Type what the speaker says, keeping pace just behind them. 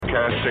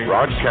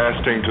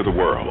Broadcasting to the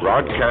world.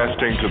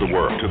 Broadcasting to the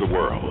world. To the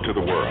world. To the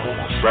world.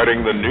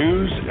 Spreading the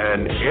news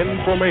and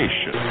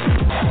information.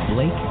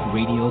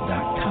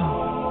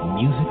 BlakeRadio.com.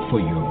 Music for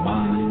your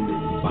mind,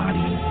 body,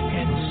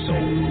 and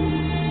soul.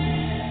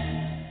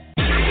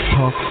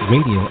 Talk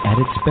radio at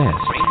its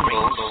best.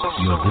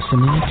 You're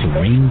listening to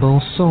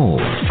Rainbow Soul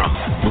from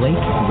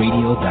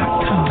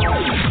BlakeRadio.com.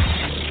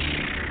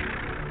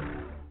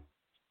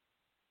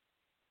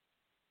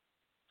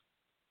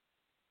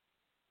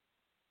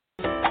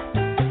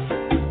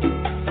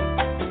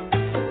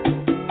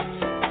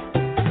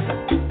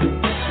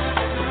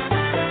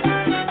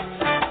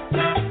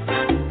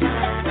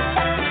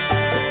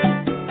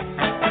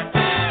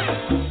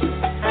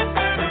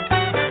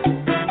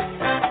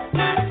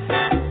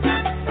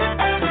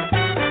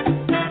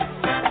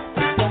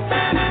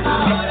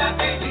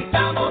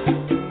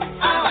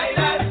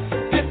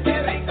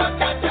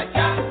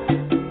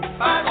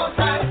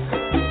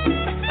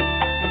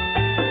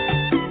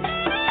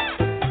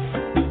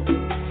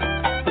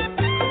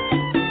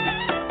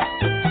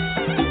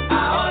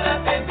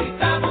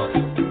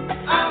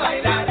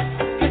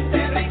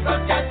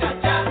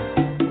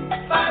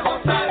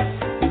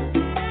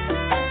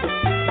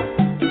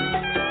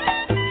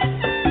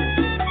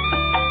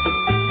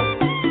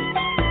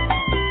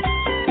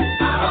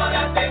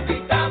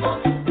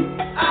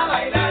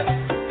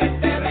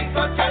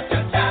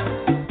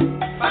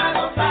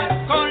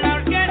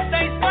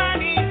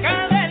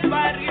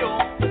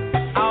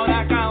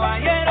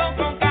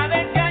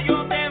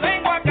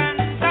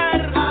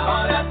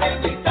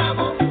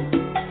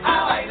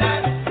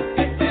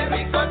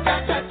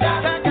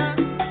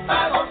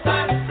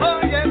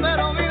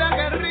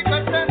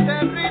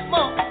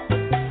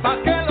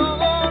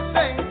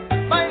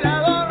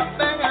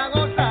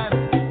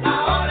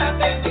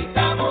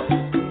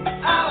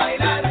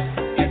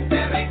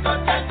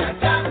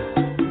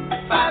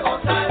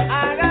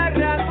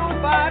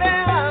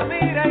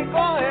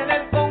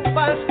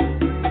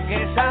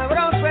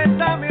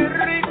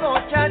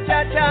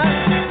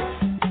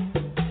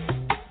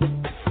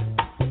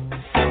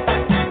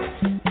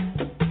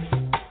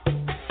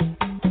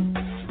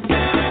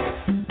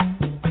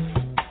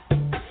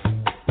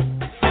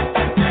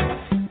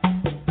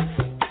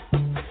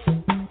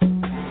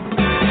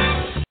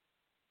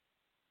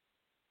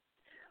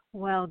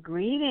 Well,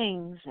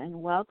 greetings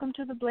and welcome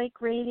to the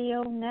Blake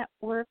Radio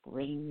Network,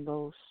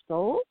 Rainbow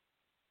Soul.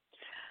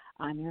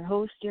 I'm your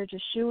host, Deardra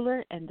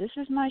Shuler, and this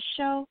is my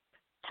show,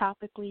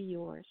 Topically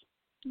Yours.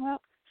 Well,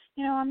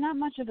 I'm not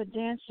much of a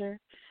dancer,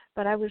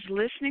 but I was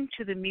listening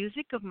to the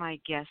music of my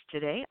guest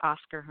today,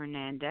 Oscar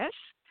Hernandez,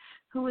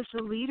 who is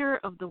the leader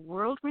of the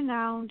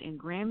world-renowned and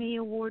Grammy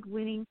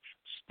Award-winning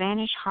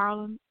Spanish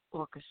Harlem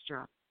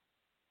Orchestra.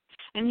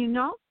 And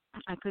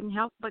I couldn't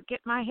help but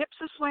get my hips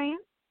a-swaying.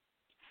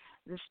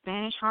 The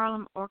Spanish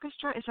Harlem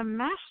Orchestra is a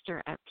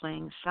master at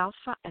playing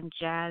salsa and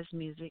jazz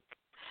music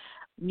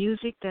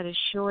that is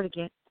sure to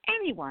get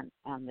anyone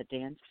on the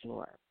dance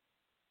floor.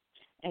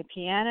 A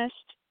pianist,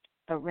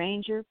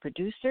 arranger,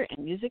 producer,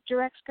 and music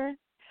director,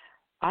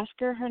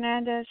 Oscar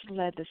Hernandez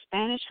led the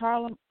Spanish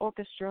Harlem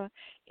Orchestra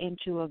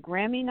into a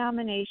Grammy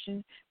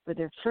nomination for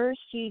their first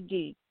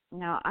CD.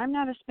 Now, I'm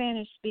not a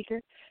Spanish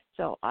speaker,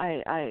 so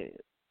I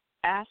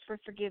ask for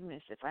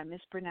forgiveness if I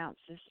mispronounce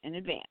this in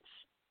advance.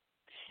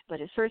 But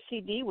his first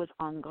CD was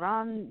On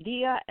Gran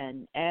Dia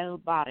and El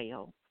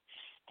Barrio,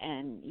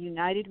 and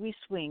United We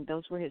Swing.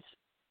 Those were his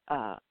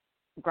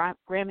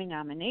Grammy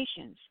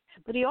nominations.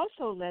 But he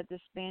also led the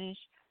Spanish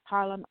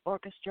Harlem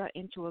Orchestra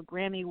into a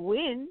Grammy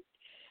win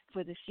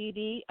for the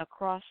CD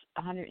Across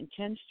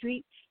 110th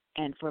Street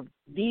and for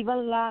Viva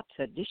La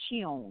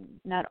Tradición.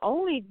 Not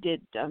only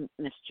did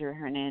Mr.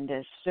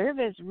 Hernandez serve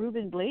as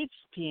Rubén Blades'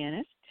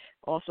 pianist,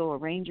 also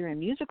arranger and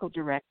musical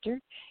director,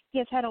 he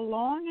has had a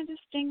long and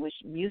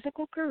distinguished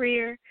musical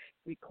career,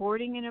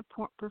 recording and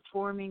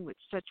performing with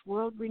such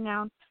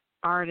world-renowned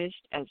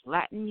artists as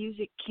Latin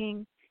music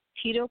king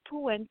Tito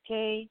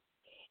Puente,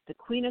 the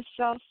Queen of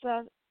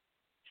Salsa,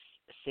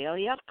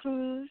 Celia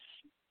Cruz,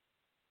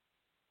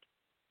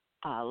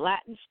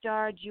 Latin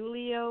star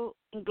Julio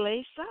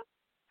Iglesias,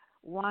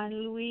 Juan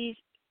Luis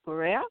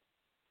Guerra,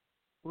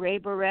 Ray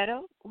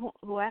Barreto,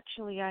 who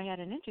actually I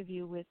had an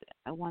interview with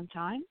at one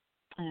time,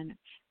 and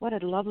what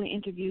a lovely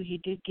interview he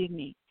did give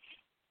me.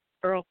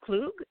 Earl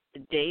Klug,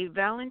 Dave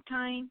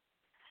Valentine,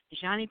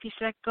 Johnny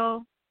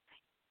Piseco,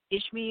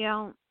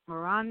 Ismael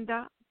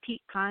Miranda,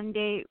 Pete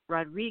Conde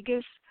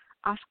Rodriguez,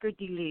 Oscar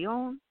de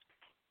Leon,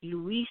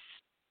 Luis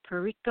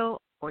Perito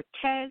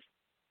Ortez,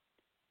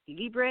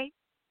 Libre,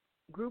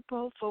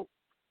 Grupo Folk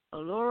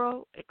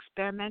Oloro,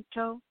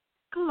 Experimento,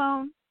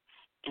 Cologne,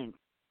 and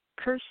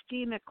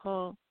Kirsty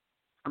McCall,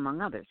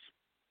 among others.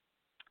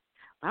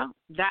 Well,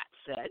 that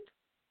said,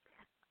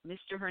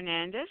 Mr.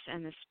 Hernandez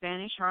and the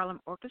Spanish Harlem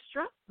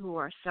Orchestra, who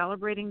are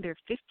celebrating their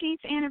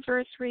 15th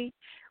anniversary,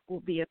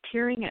 will be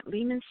appearing at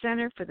Lehman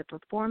Center for the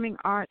Performing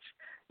Arts,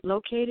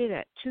 located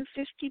at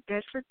 250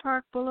 Bedford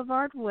Park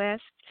Blvd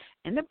West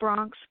in the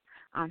Bronx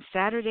on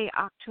Saturday,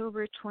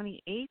 October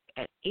 28th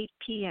at 8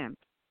 p.m.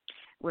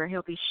 where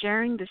he'll be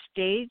sharing the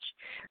stage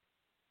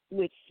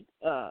with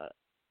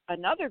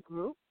another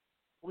group,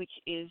 which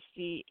is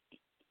the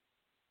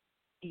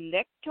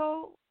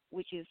Electo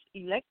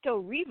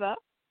Riva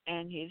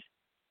and his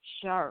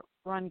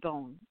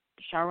Sharangon.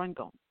 I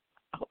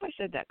hope I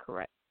said that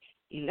correct.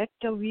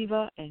 Electo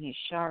Riva and his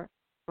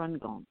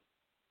Sharangon.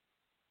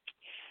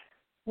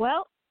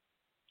 Well,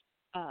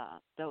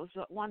 those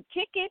that want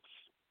tickets,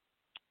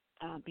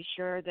 be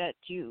sure that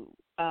you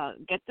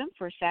get them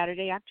for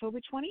Saturday,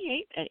 October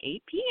 28th at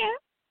 8 p.m.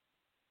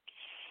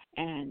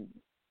 And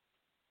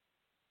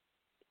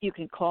you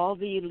can call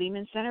the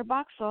Lehman Center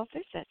box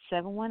office at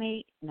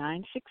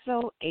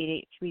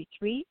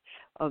 718-960-8833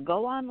 or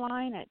go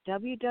online at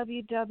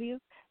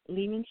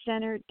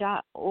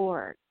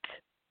www.lehmancenter.org.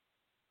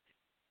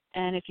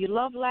 And if you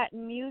love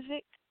Latin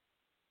music,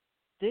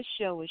 this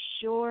show is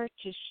sure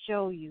to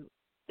show you.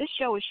 This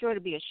show is sure to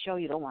be a show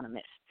you don't want to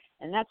miss.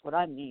 And that's what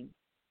I mean.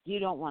 You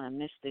don't want to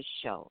miss this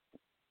show.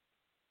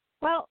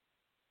 Well,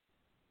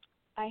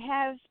 I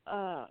have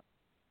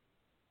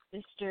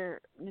Mr.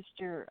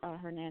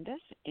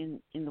 Hernandez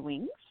in the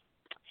wings.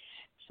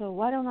 So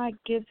why don't I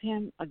give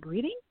him a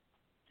greeting?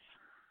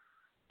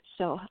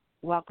 So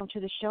welcome to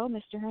the show,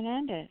 Mr.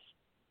 Hernandez.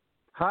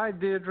 Hi,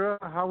 Deardra.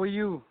 How are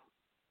you?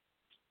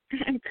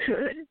 I'm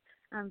good.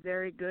 I'm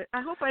very good.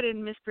 I hope I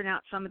didn't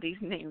mispronounce some of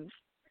these names.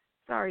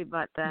 Sorry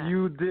about that.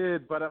 You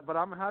did, but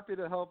I'm happy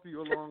to help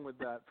you along with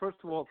that. First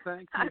of all,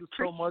 thank you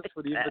so much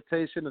for the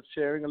invitation of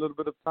sharing a little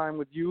bit of time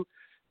with you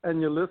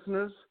and your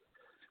listeners.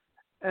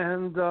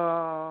 And,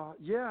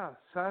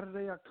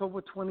 Saturday,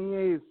 October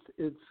 28th,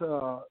 it's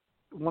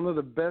one of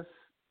the best.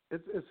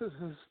 It's a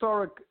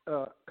historic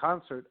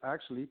concert,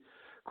 actually,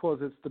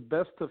 because it's the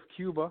best of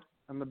Cuba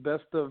and the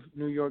best of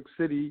New York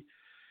City.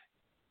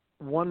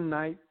 One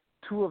night,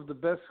 two of the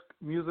best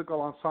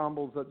musical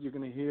ensembles that you're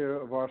going to hear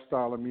of our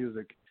style of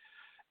music.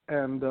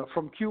 And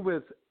from Cuba,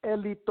 it's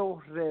Elito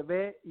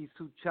Reve y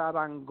su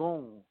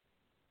Charangón.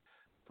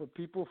 For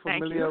people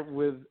familiar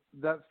with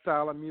that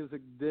style of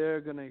music,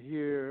 they're going to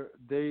hear,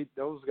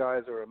 those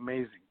guys are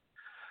amazing.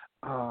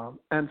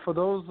 And for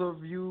those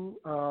of you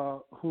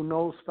who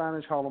know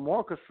Spanish Harlem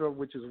Orchestra,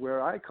 which is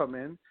where I come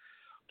in,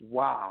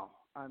 wow.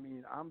 I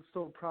mean, I'm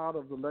so proud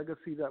of the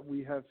legacy that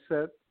we have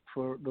set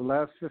for the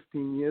last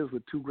 15 years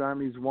with 2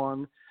 Grammys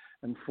won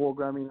and 4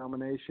 Grammy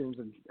nominations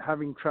and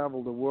having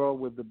traveled the world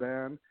with the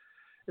band.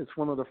 It's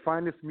one of the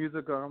finest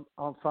musical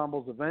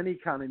ensembles of any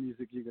kind of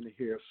music you're going to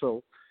hear.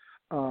 So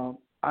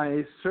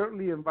I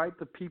certainly invite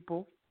the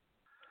people,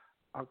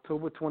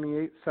 October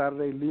 28th,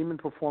 Saturday, Lehman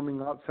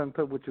Performing Arts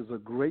Center, which is a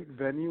great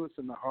venue. It's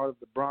in the heart of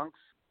the Bronx.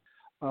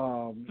 By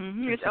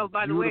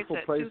the way, it's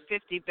at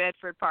 250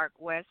 Bedford Park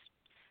West.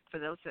 For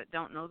those that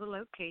don't know the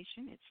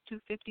location, it's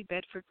 250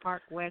 Bedford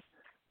Park West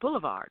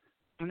Boulevard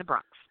in the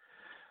Bronx.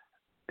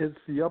 It's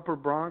the Upper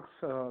Bronx,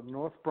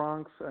 North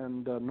Bronx,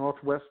 and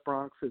Northwest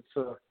Bronx. It's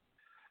a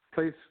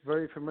place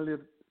very familiar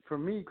for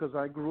me because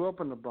I grew up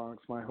in the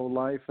Bronx my whole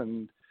life,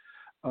 and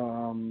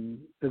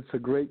it's a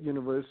great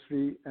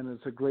university, and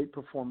it's a great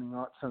performing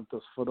arts center.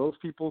 For those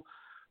people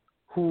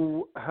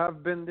who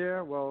have been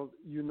there, well,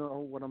 you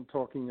know what I'm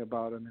talking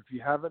about. And if you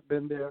haven't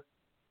been there,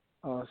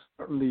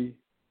 certainly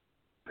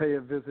pay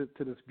a visit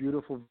to this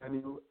beautiful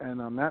venue.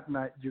 And on that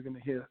night, you're going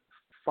to hear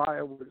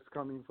fireworks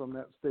coming from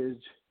that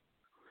stage.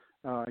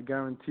 I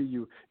guarantee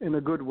you, in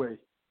a good way.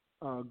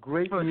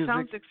 Great music. It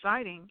sounds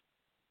exciting.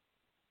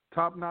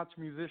 Top-notch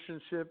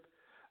musicianship,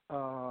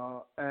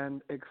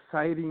 and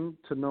exciting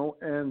to no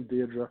end,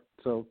 Deardra.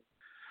 So,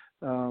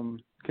 I'll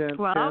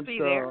be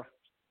there.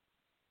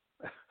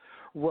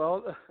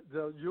 Well,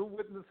 you'll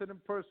witness it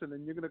in person,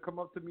 and you're going to come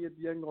up to me at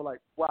the end and go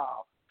like,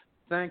 wow,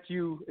 thank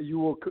you.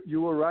 You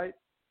were right,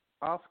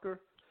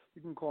 Oscar.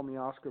 You can call me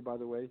Oscar, by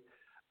the way.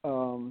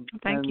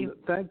 Thank you.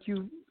 Thank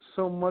you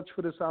so much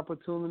for this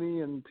opportunity,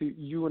 and to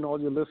you and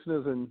all your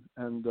listeners.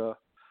 And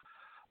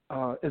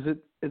is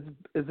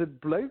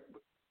it Blake?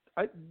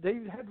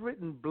 They had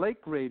written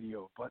Blake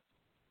Radio, but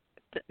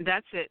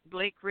that's it.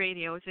 Blake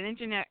Radio. It's an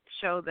internet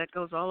show that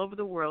goes all over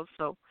the world,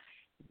 so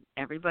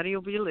everybody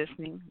will be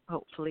listening,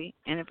 hopefully.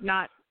 And if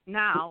not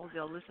now,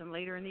 they'll listen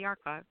later in the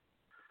archive.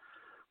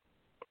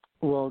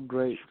 Well,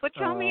 great. But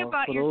tell me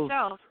about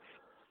yourself.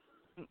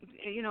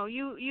 You know,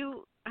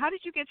 you. How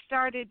did you get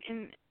started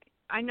in?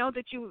 I know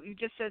that you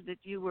just said that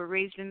you were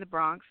raised in the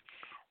Bronx,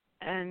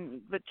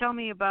 but tell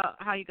me about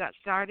how you got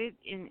started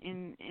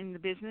in the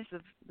business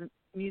of the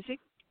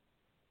music.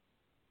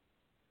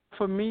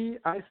 For me,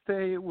 I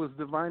say it was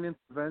divine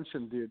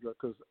intervention, Deardra,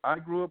 because I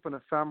grew up in a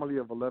family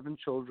of 11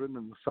 children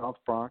in the South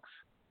Bronx,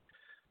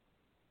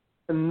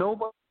 and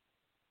none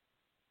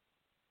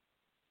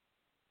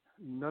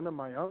of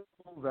my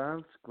uncles,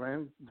 aunts,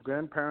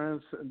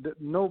 grandparents,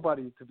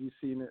 nobody to be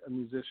seen a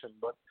musician.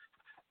 But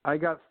I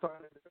got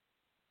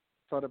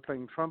started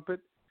playing trumpet,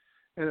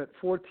 and at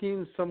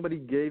 14, somebody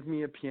gave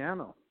me a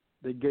piano.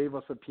 They gave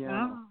us a piano.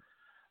 Wow.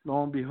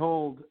 Lo and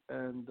behold,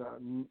 and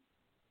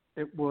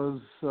it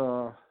was,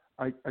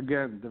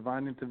 again,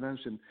 divine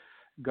intervention.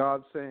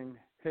 God saying,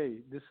 hey,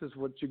 this is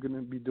what you're going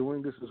to be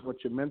doing. This is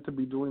what you're meant to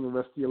be doing the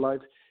rest of your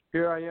life.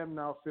 here I am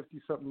now,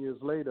 50-something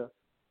years later,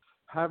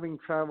 having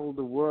traveled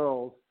the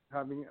world.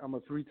 I'm a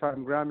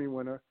 3-time Grammy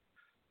winner.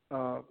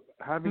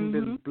 Having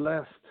been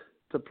blessed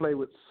to play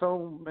with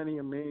so many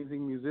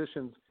amazing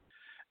musicians.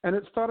 And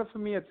it started for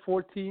me at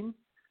 14,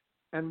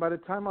 and by the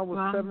time I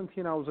was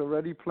 17, I was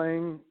already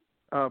playing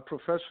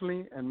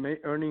professionally and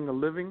earning a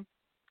living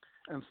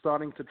and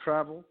starting to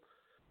travel.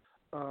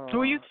 So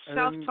were you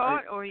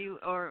self-taught, or you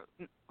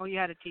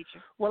had a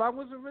teacher? Well, I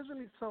was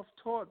originally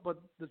self-taught,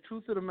 but the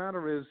truth of the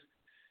matter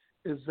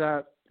is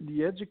that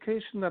the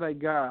education that I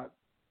got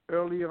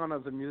early on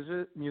as a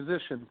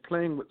musician,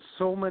 playing with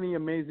so many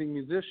amazing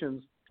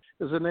musicians,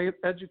 is an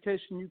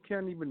education you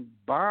can't even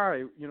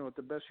buy, at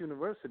the best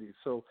universities.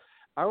 So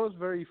I was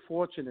very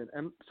fortunate.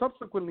 And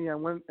subsequently, I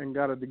went and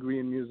got a degree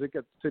in music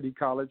at City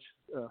College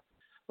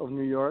of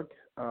New York.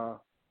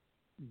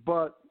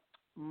 But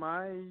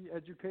my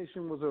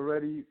education was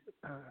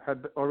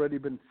had already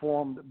been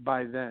formed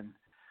by then,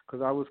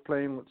 because I was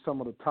playing with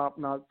some of the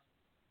top-notch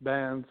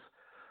bands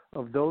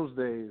of those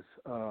days.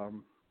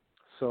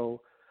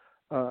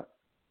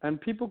 And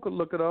people could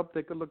look it up.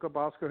 They could look up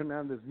Oscar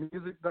Hernandez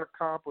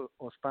music.com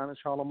or Spanish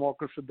Harlem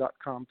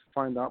Orchestra.com to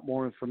find out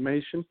more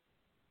information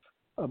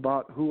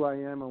about who I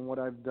am and what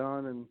I've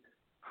done and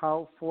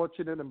how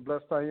fortunate and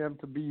blessed I am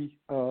to be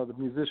the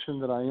musician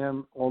that I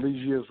am all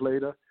these years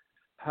later,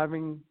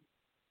 having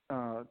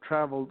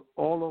traveled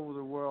all over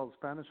the world.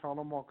 Spanish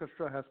Harlem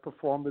Orchestra has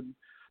performed in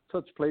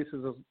such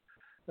places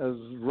as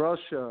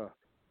Russia,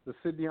 the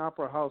Sydney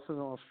Opera House in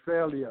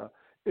Australia,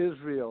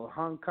 Israel,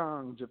 Hong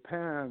Kong,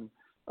 Japan,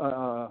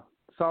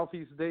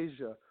 Southeast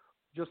Asia,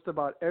 just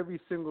about every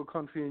single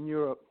country in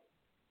Europe,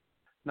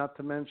 not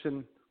to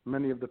mention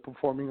many of the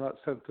performing arts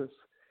centers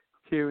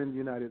here in the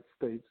United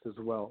States as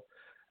well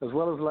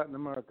as Latin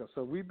America.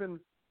 So we've been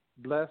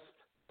blessed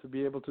to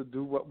be able to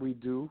do what we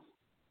do.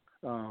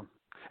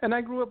 And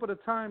I grew up at a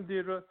time,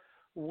 Deardra,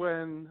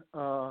 when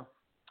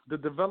the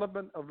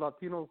development of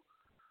Latino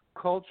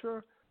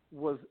culture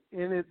was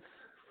in its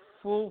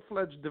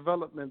full-fledged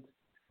development,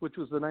 which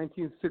was the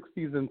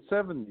 1960s and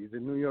 70s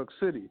in New York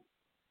City.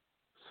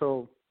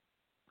 So,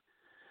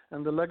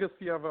 and the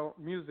legacy of our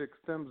music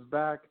stems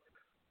back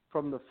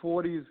from the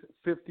 40s,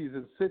 50s,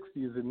 and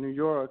 60s in New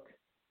York,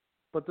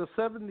 but the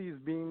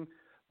 70s being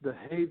the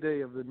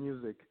heyday of the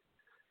music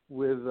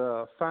with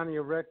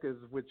Fania Records,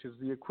 which is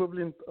the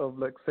equivalent of,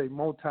 like, say,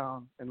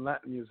 Motown in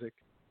Latin music,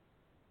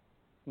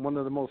 one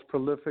of the most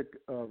prolific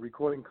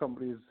recording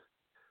companies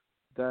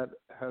that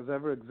has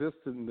ever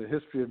existed in the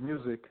history of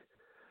music.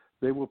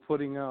 They were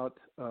putting out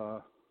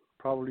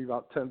probably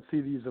about 10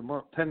 CDs a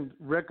month, 10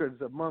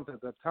 records a month at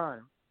that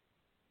time.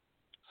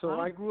 So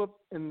I grew up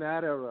in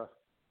that era,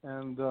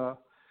 and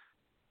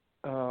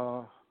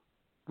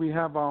we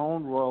have our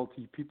own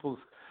royalty, people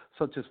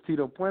such as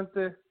Tito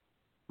Puente,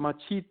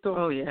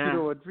 Machito,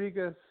 Tito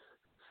Rodriguez,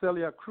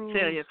 Celia Cruz,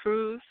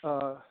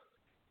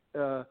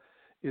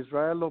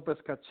 Israel Lopez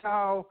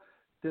Cachao.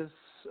 There's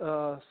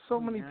so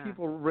many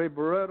people, Ray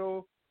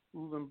Barreto,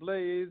 Rubén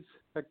Blades,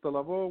 Hector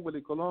Lavoe,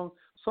 Willie Colon,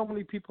 so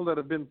many people that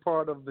have been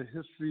part of the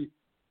history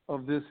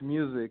of this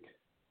music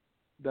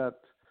that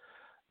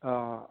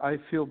I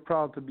feel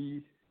proud to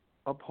be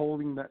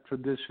upholding that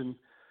tradition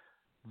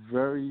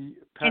very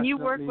passionately. And you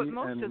work with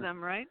most of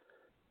them, right?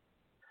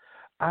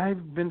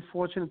 I've been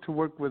fortunate to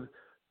work with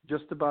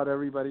just about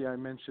everybody I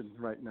mentioned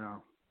right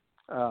now.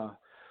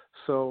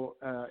 So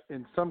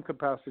in some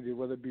capacity,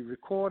 whether it be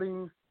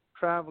recording,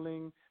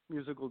 traveling,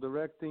 musical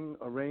directing,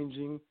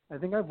 arranging, I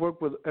think I've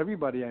worked with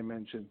everybody I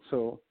mentioned.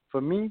 So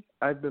for me,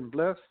 I've been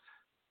blessed,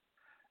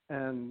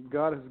 and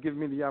God has given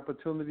me the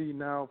opportunity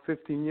now,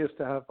 15 years,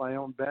 to have my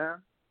own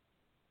band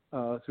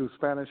through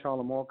Spanish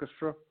Harlem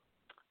Orchestra.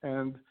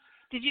 And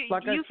did you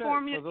like you I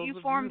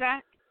said, formed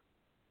that?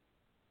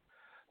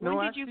 No,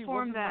 when did you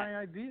form it wasn't that? my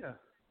idea.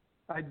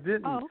 I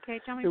didn't. Oh, okay.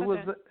 Tell me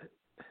about that.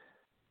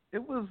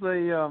 It was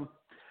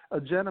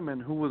a gentleman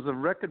who was a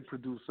record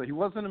producer. He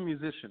wasn't a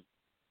musician,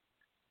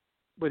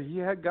 but he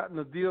had gotten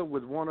a deal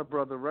with Warner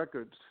Brother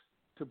Records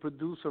to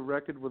produce a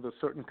record with a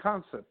certain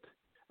concept,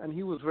 and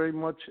he was very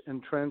much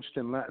entrenched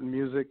in Latin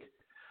music.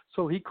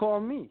 So he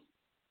called me.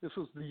 This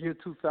was the year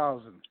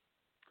 2000.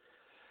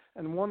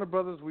 And Warner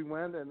Brothers, we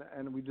went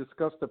and we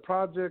discussed the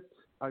project.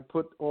 I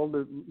put all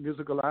the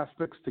musical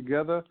aspects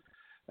together.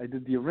 I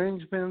did the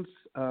arrangements.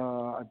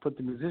 I put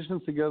the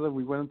musicians together.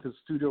 We went into the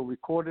studio,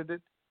 recorded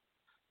it.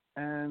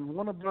 And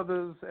Warner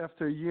Brothers,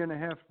 after a year and a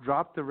half,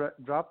 dropped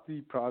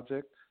the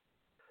project.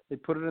 They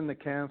put it in the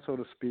can, so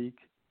to speak.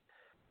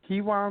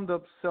 He wound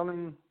up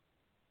selling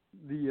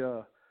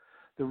the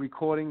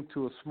recording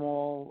to a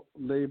small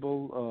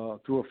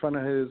label through a friend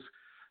of his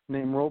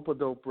named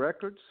Rope-A-Dope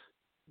Records.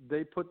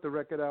 They put the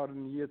record out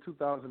in the year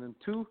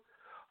 2002.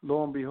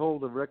 Lo and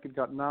behold, the record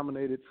got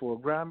nominated for a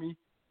Grammy,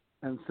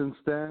 and since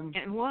then,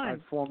 I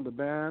formed a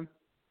band.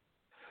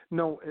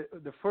 No,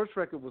 the first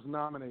record was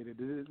nominated.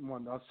 It didn't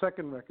win. Our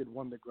second record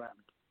won the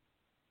Grammy.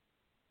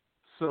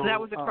 So that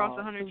was across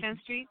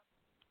 110th Street?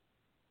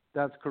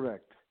 That's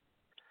correct.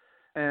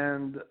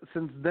 And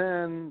since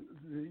then,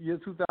 the year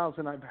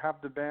 2000, I've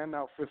had the band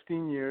now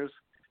 15 years,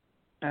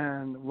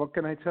 And what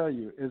can I tell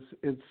you?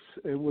 It's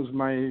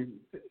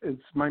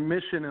my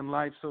mission in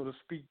life, so to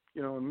speak.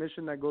 A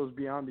mission that goes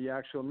beyond the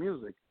actual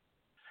music.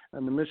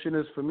 And the mission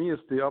is for me is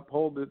to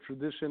uphold the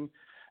tradition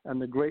and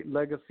the great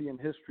legacy and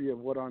history of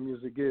what our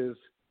music is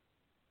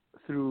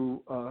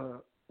through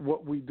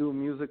what we do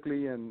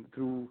musically and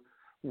through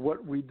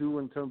what we do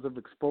in terms of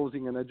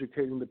exposing and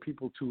educating the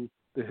people to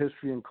the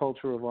history and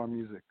culture of our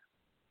music.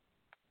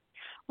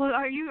 Well,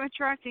 are you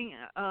attracting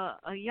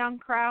a young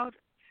crowd?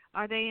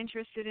 Are they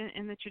interested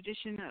in the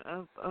tradition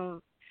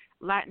of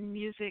Latin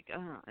music,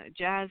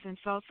 jazz and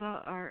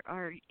salsa?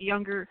 Are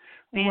younger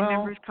band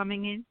members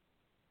coming in?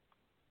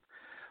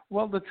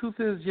 Well, the truth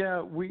is,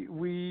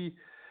 we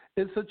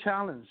it's a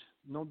challenge,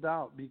 no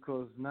doubt,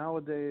 because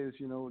nowadays,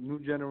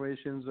 new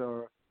generations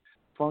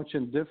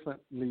function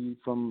differently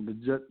from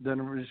the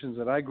generations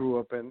that I grew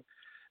up in,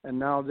 and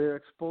now they're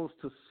exposed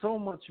to so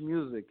much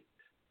music,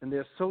 and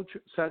they're so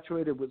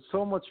saturated with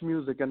so much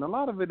music, and a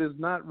lot of it is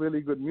not really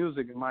good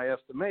music in my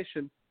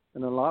estimation,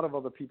 and a lot of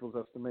other people's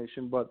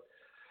estimation, but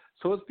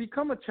so it's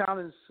become a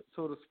challenge,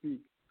 so to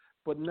speak.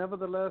 But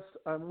nevertheless,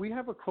 we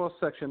have a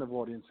cross-section of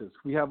audiences.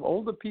 We have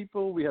older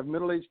people, we have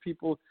middle-aged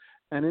people,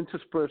 and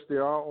interspersed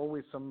there are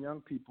always some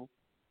young people.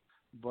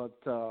 But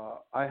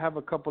I have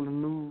a couple of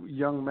new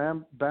young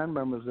band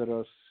members that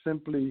are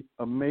simply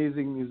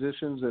amazing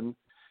musicians, and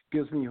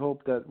gives me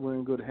hope that we're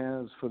in good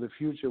hands for the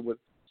future with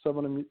some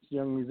of the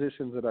young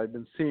musicians that I've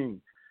been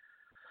seeing.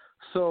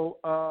 So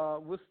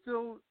we're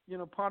still,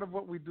 part of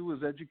what we do is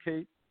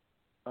educate.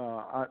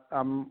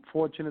 I'm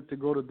fortunate to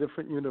go to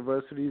different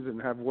universities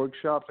and have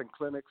workshops and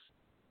clinics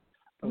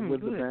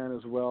with the band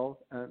as well,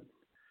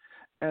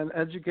 and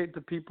educate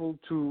the people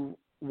to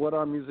what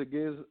our music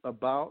is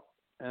about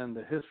and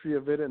the history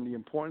of it and the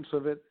importance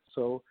of it.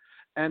 So,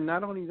 and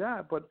not only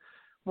that, but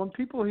when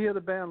people hear the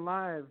band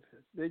live,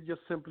 they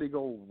just simply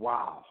go,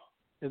 "Wow!"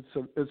 It's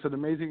an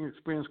amazing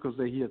experience because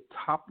they hear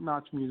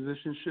top-notch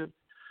musicianship,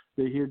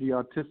 they hear the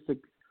artistic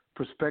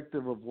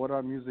perspective of what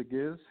our music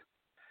is.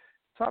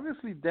 It's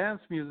obviously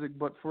dance music,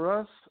 but for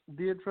us,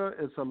 Deardra,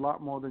 it's a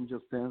lot more than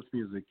just dance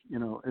music.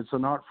 It's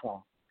an art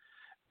form.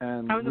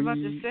 And I was about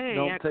to say,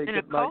 don't take in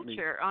it a lightly.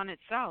 culture on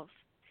itself.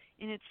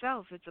 In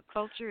itself, it's a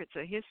culture, it's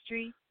a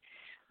history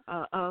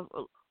of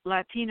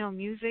Latino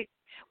music.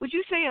 Would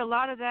you say a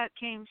lot of that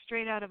came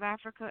straight out of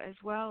Africa as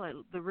well?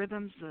 The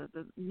rhythms,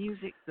 the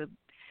music,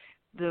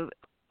 the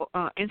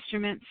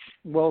instruments?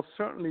 Well,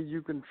 certainly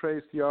you can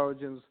trace the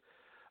origins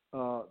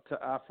to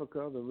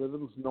Africa, the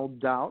rhythms, no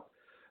doubt.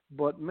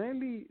 But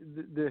mainly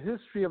the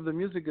history of the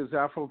music is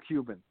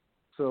Afro-Cuban.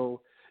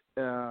 So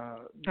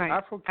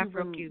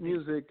Afro-Cuban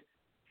music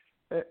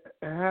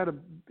had a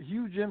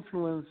huge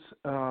influence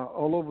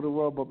all over the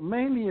world, but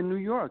mainly in New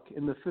York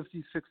in the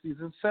 50s,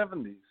 60s, and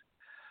 70s.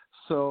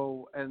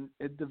 So, and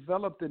it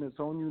developed in its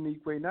own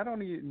unique way, not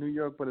only in New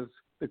York, but it's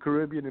the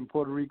Caribbean and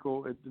Puerto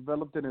Rico. It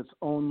developed in its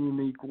own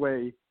unique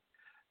way.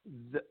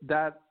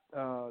 That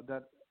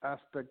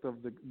aspect of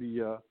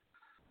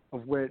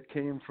of where it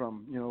came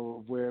from,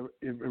 where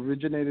it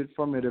originated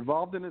from. It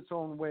evolved in its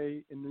own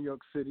way in New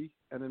York City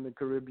and in the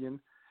Caribbean,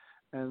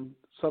 and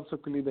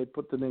subsequently they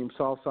put the name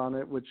salsa on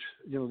it, which,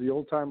 the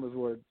old-timers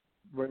were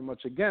very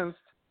much against,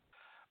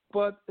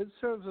 but it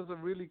serves as a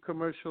really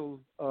commercial,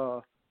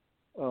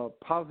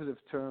 positive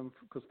term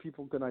because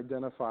people can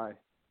identify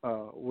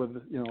with,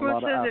 a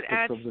lot of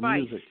aspects of the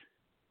music.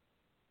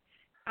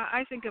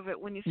 I think of it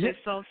when you say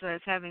salsa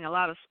as having a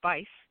lot of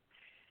spice.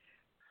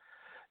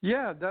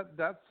 Yeah,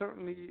 that's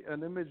certainly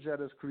an image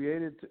that is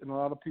created in a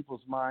lot of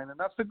people's mind, and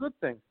that's a good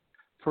thing.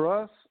 For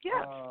us,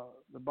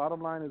 the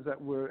bottom line is that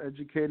we're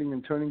educating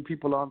and turning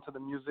people on to the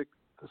music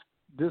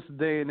this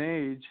day and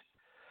age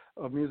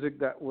of music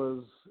that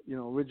was,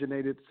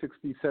 originated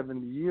 60,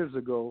 70 years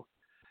ago.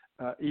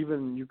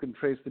 Even you can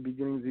trace the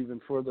beginnings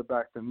even further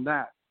back than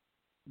that.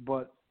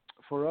 But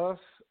for us,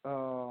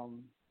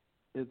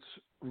 it's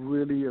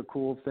really a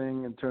cool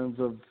thing in terms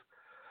of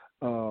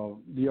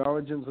the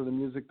origins of the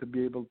music to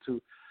be able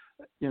to,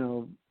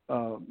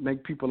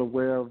 make people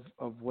aware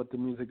of what the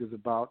music is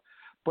about.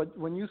 But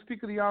when you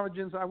speak of the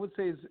origins, I would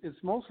say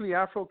it's mostly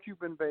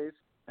Afro-Cuban based,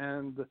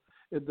 and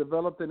it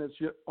developed in its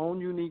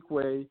own unique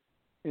way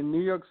in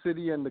New York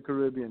City and the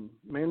Caribbean,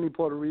 mainly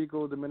Puerto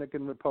Rico,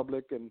 Dominican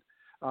Republic, and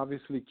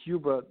obviously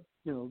Cuba.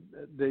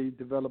 They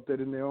developed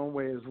it in their own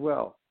way as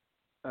well.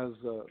 As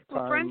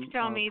time friends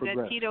tell me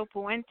progressed. that Tito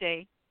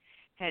Puente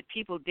had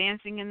people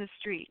dancing in the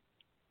street.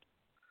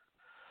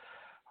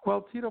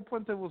 Well, Tito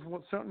Puente was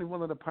certainly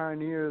one of the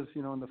pioneers,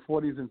 in the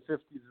 40s and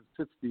 50s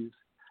and 60s,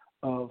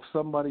 of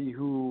somebody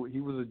who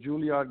he was a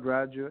Juilliard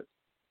graduate,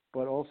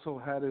 but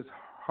also had his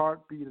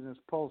heartbeat and his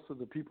pulse of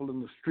the people in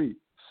the street.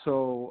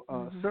 So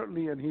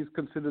certainly, and he's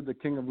considered the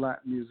king of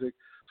Latin music.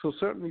 So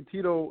certainly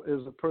Tito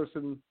is a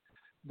person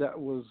that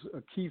was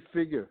a key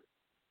figure,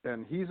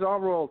 and he's our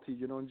royalty.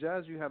 In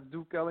jazz you have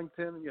Duke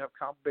Ellington, you have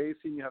Count Basie,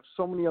 you have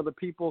so many other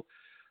people.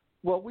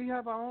 Well, we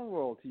have our own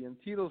royalty, and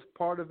Tito's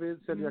part of it.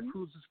 Celia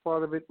Cruz is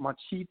part of it.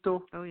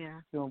 Machito. Oh, yeah.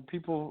 You know,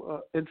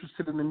 people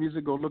interested in the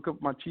music, go look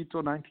up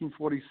Machito,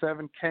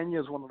 1947.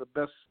 Kenya is one of the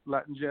best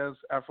Latin jazz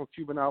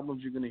Afro-Cuban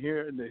albums you're going to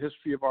hear in the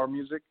history of our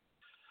music.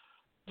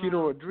 Wow.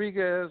 Tito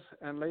Rodriguez,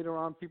 and later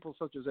on people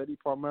such as Eddie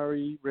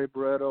Palmieri, Ray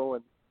Barreto,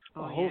 and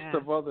a host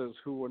of others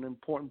who were an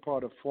important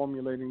part of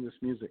formulating this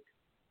music.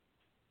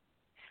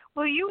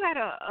 Well, you had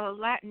a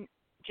Latin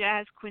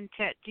jazz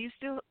quintet. Do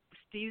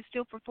you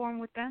still perform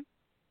with them?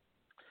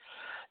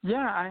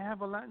 Yeah, I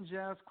have a Latin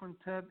jazz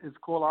quintet. It's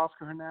called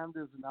Oscar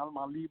Hernandez and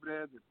Alma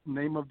Libre. The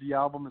name of the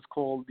album is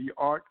called The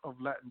Art of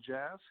Latin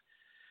Jazz.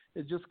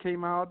 It just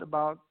came out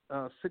about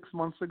 6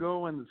 months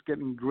ago, and it's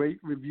getting great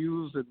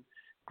reviews and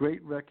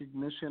great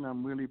recognition.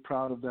 I'm really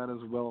proud of that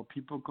as well.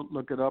 People could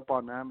look it up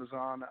on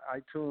Amazon,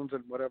 iTunes,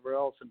 and whatever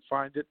else and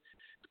find it.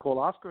 It's called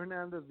Oscar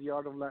Hernandez, The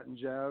Art of Latin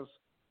Jazz.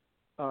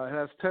 It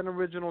has 10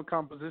 original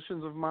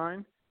compositions of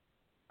mine,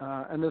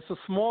 and it's a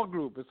small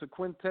group. It's a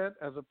quintet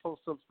as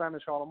opposed to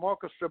Spanish Harlem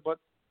Orchestra, but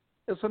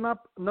it's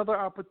another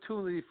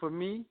opportunity for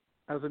me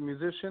as a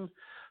musician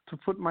to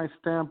put my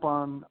stamp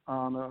on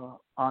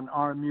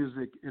our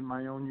music in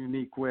my own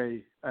unique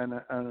way and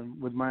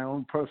with my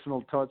own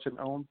personal touch and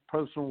own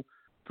personal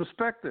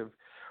perspective,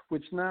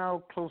 which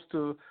now, close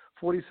to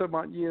 40-some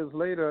odd years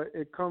later,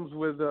 it comes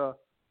with a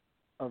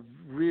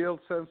real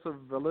sense of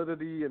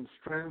validity and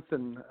strength,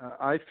 and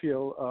I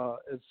feel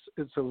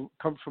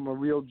comes from a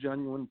real,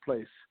 genuine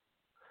place.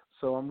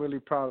 So I'm really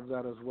proud of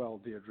that as well,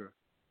 Deardra.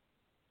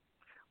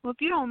 Well, if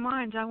you don't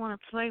mind, I want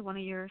to play one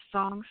of your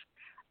songs,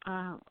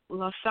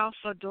 La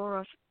Salsa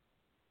Dura.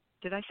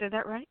 Did I say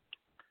that right?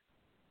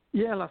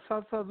 Yeah, La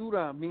Salsa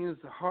Dura means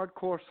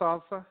hardcore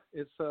salsa.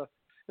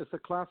 It's a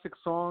classic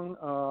song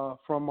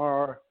from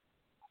our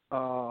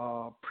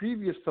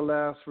previous to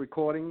last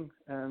recording,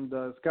 and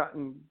it's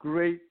gotten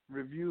great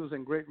reviews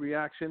and great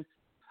reaction.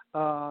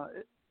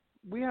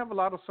 We have a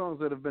lot of songs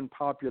that have been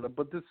popular,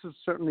 but this is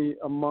certainly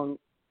among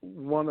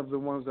one of the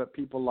ones that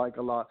people like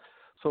a lot.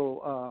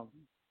 So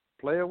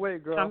play away,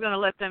 girl. So I'm going to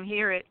let them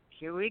hear it.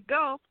 Here we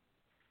go.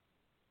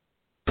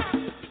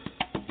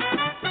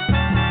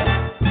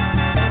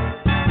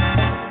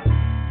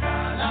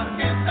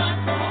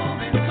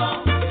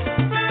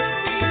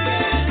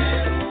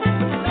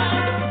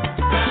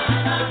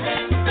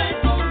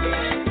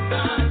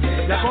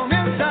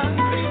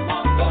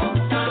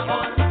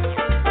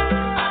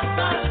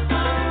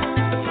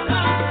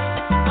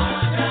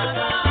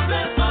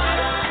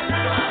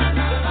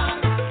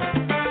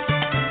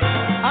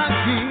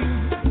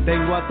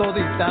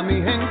 Todita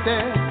mi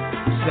gente,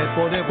 se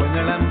pone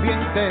bueno el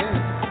ambiente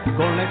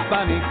con la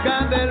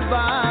hispánica del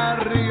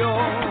barrio.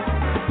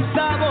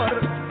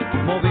 Sabor,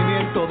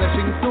 movimiento de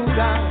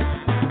cintura,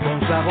 con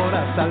sabor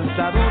a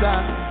salsa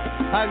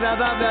dura,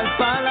 agradable al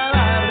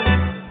paladar.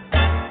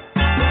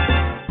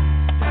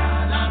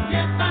 Cada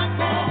fiesta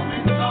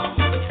comenzó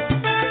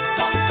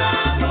con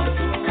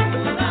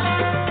sabrosura,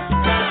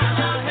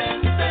 cada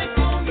gente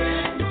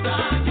comienza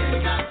a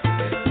llegar,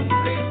 es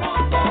un ritmo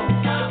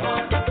con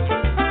sabor.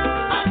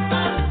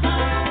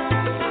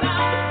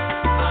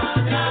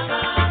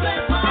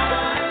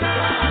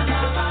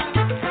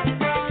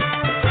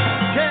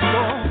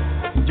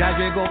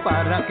 Llegó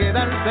para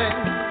quedarse,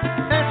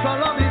 eso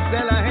lo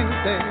dice la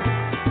gente,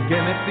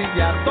 que me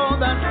sigue a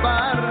todas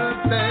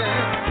partes.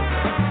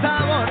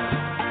 Sabor,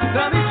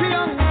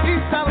 tradición y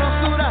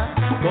sabrosura,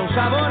 con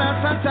sabor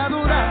a salsa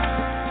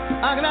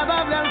dura,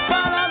 agradable al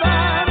paladar.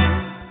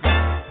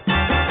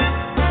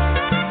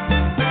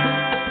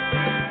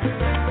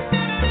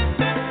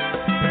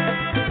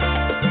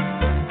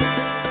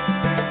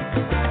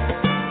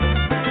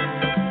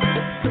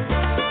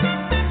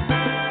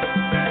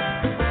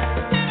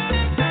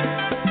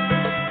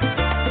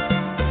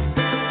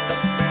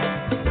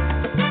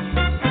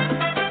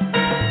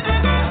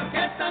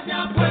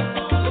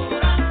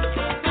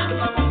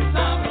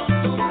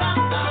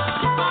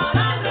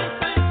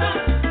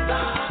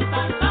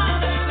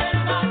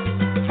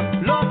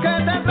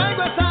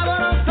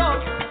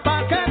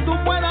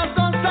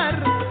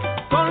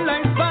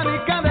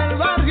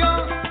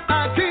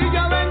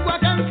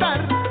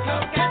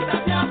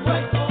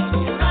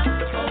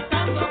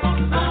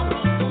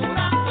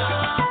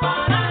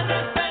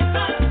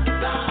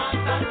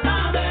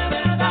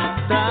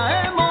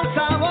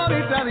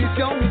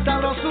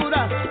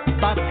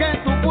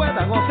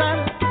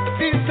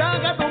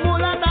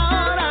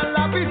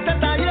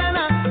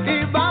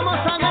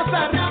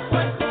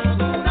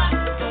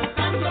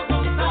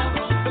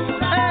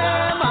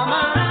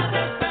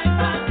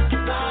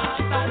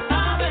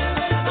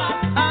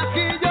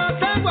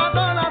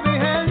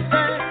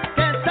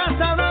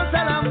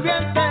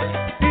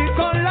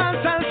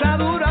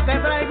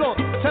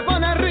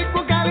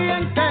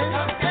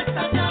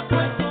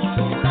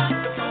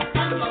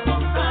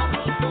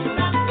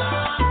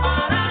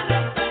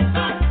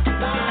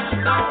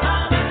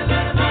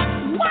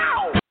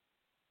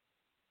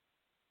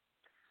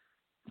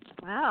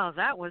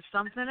 That was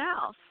something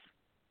else.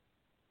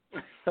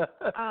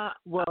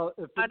 Well,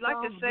 if I'd like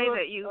to say good,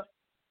 that you.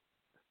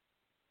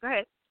 Go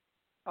ahead.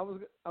 I was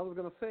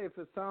going to say, if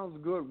it sounds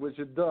good, which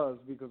it does,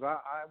 because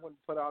I wouldn't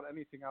put out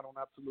anything I don't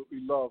absolutely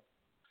love.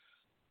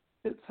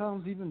 It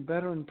sounds even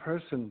better in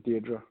person,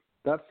 Deardra.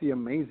 That's the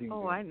amazing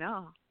thing. I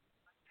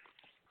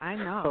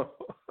know.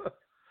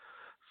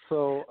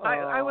 So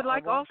I would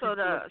like also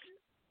to.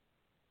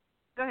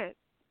 Go ahead.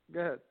 Go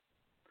ahead.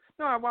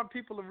 No, I want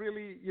people to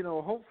really,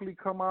 hopefully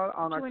come out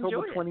on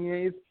October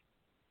 28th.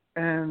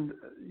 And,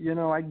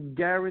 I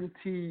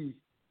guarantee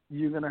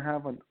you're going to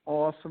have an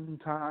awesome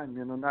time.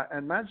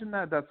 Imagine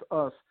that's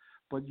us.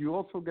 But you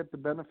also get the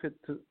benefit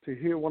to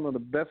hear one of the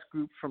best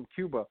groups from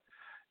Cuba.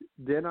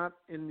 They're not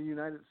in the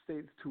United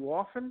States too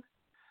often.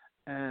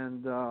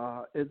 And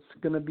it's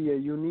going to be a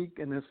unique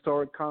and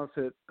historic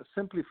concert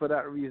simply for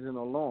that reason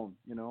alone,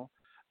 You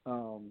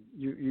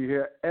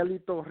hear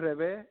Elito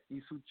Rebe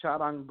y su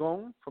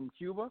charangón from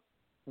Cuba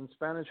and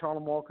Spanish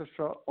Harlem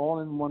Orchestra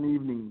all in one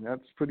evening.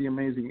 That's pretty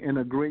amazing in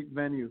a great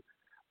venue.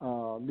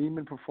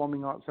 Lehman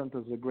Performing Arts Center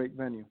is a great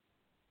venue.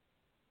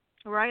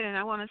 Right, and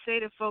I want to say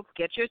to folks,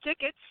 get your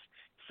tickets.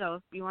 So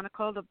if you want to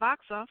call the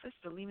box office,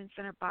 the Lehman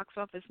Center box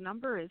office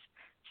number is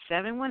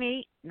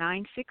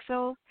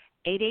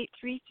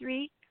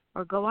 718-960-8833,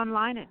 or go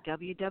online at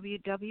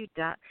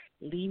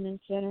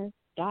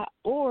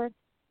www.lehmancenter.org.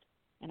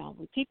 And I'll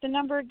repeat the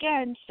number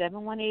again,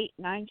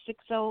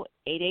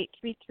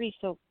 718-960-8833.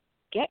 So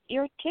get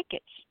your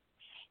tickets.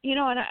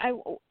 And I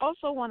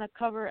also want to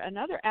cover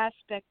another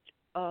aspect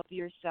of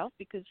yourself,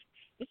 because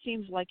it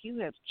seems like you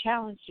have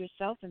challenged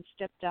yourself and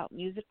stepped out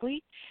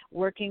musically,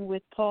 working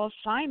with Paul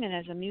Simon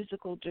as a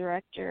musical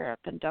director, a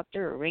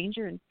conductor,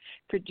 arranger, and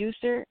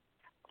producer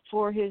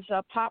for his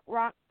pop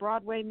rock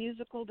Broadway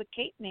musical, The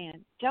Cape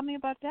Man. Tell me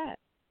about that.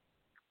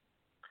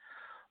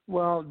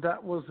 Well,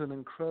 that was an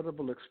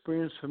incredible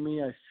experience for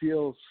me. I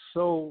feel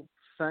so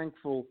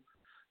thankful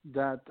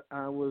that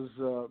I was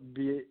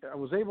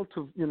able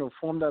to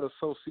form that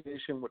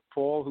association with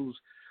Paul, who's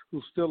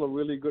still a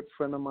really good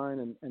friend of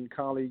mine and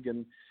colleague.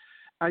 And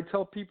I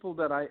tell people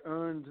that I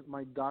earned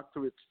my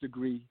doctorate's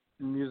degree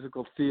in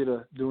musical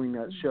theater doing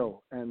that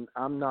show, and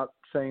I'm not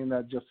saying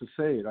that just to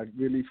say it. I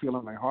really feel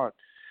in my heart.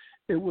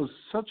 It was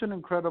such an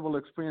incredible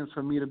experience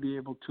for me to be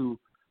able to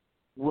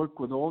work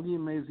with all the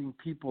amazing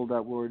people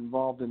that were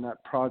involved in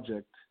that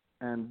project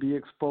and be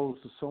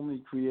exposed to so many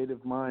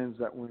creative minds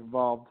that were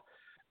involved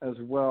as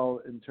well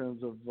in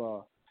terms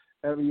of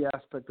every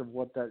aspect of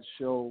what that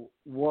show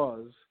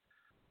was,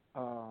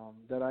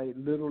 that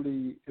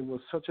it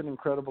was such an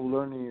incredible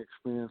learning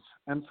experience.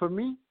 And for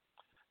me,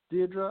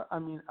 Deardra,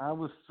 I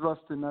was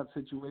thrust in that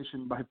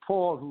situation by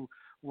Paul, who,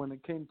 when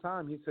it came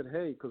time, he said,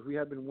 hey, because we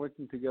had been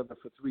working together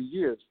for 3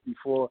 years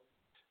before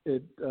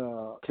it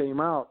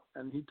came out,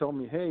 and he told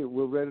me, hey,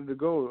 we're ready to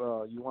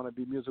go. You want to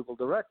be musical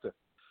director?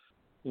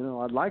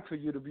 I'd like for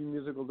you to be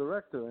musical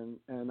director.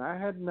 And I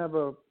had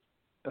never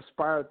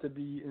aspired to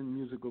be in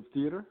musical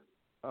theater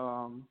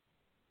from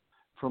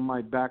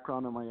my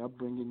background and my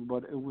upbringing,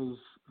 but it was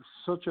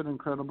such an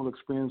incredible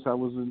experience. I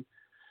was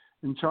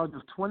in charge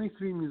of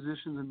 23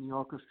 musicians in the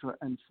orchestra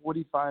and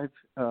 45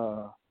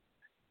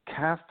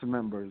 cast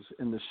members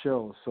in the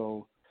show.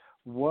 So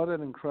what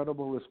an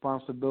incredible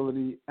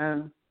responsibility.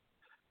 And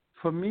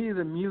for me,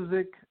 the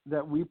music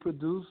that we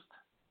produced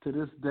to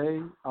this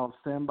day, I'll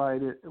stand by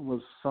it. It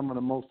was some of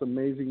the most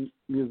amazing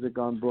music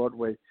on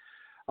Broadway.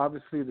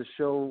 Obviously, the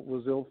show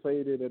was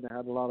ill-fated and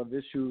had a lot of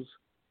issues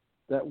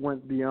that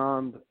went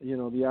beyond,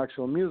 the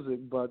actual music.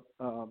 But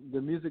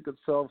the music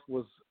itself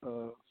was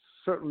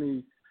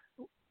certainly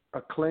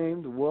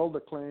acclaimed, world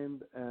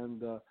acclaimed,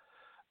 and a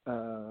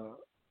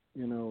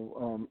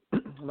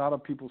lot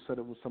of people said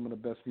it was some of the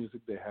best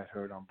music they had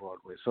heard on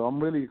Broadway. So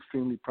I'm really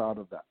extremely proud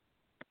of that.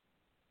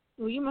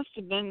 Well, you must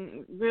have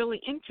been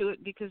really into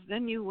it, because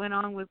then you went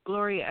on with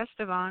Gloria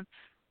Estefan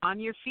on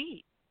your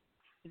feet.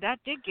 That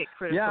did get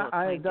critical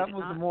acclaim, that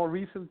was a more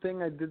recent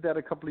thing. I did that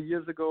a couple of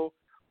years ago.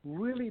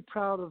 Really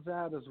proud of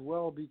that as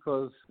well,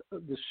 because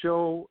the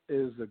show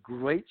is a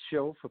great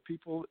show for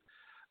people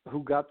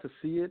who got to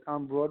see it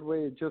on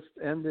Broadway. It just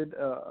ended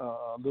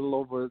a little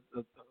over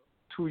a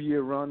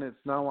 2-year run.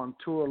 It's now on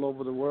tour all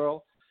over the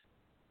world.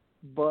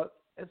 But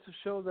it's a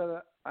show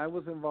that I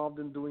was involved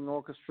in doing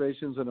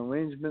orchestrations and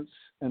arrangements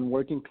and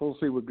working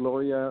closely with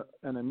Gloria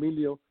and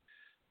Emilio.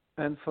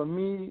 And for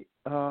me,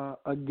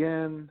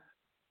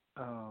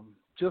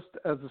 just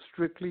as a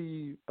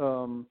strictly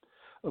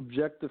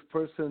objective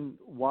person,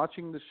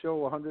 watching the show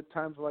 100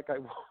 times like I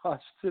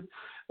watched it,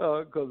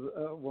 because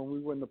when we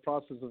were in the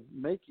process of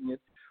making it,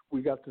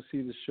 we got to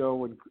see the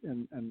show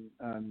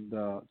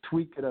and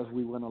tweak it as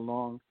we went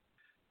along.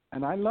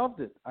 And I loved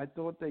it. I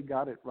thought they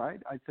got it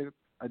right. I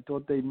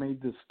thought they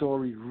made the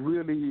story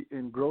really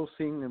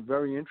engrossing and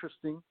very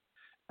interesting.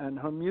 And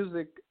her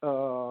music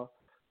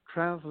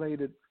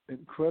translated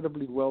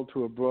incredibly well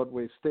to a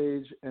Broadway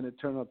stage, and it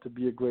turned out to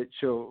be a great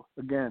show.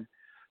 Again,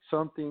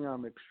 something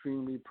I'm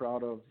extremely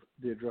proud of,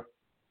 Deardra.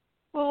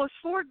 Well, it's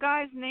 4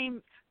 guys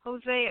named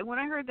Jose. When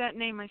I heard that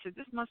name, I said,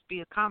 this must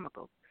be a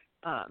comical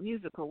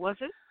musical. Was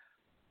it?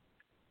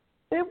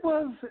 It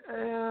was,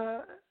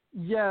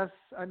 yes.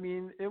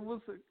 It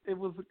was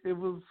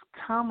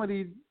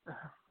comedy.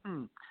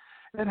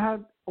 It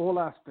had all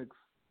aspects.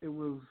 It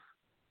was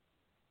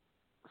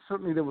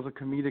certainly there was a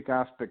comedic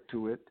aspect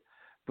to it,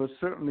 but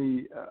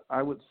certainly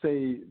I would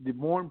say the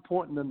more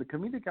important than the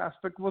comedic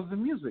aspect was the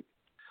music.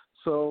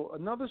 So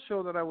another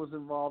show that I was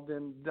involved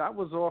in, that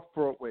was off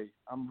Broadway.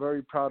 I'm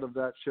very proud of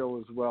that show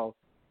as well.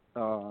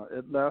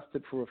 It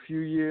lasted for a few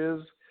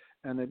years,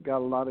 and it got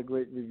a lot of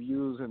great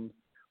reviews, and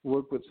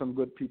worked with some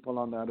good people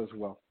on that as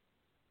well.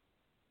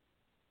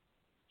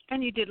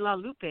 And you did La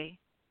Lupe.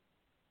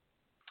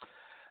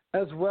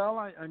 As well,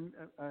 I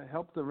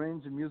helped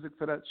arrange the music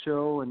for that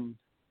show and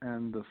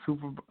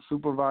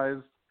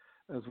supervised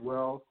as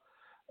well.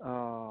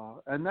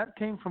 And that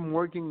came from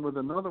working with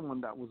another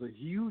one that was a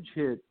huge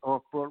hit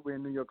off Broadway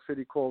in New York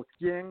City called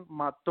 ¿Quién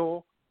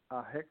mató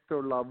a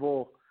Hector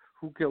Lavoe?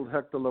 Who killed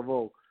Hector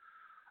Lavoe?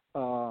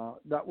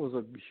 That was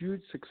a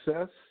huge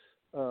success.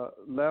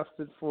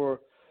 Lasted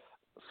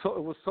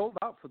it was sold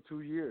out for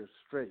 2 years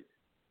straight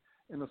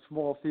in a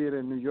small theater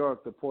in New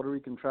York, the Puerto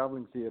Rican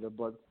Traveling Theater,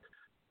 but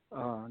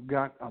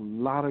got a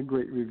lot of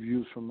great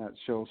reviews from that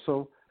show.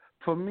 So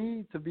for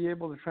me to be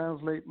able to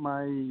translate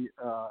my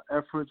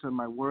efforts and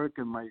my work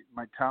and my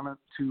talent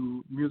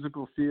to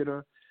musical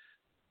theater,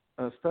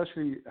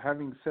 especially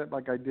having said,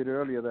 like I did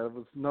earlier, that it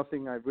was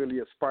nothing I really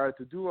aspired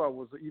to do, I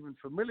was even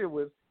familiar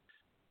with,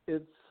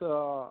 it's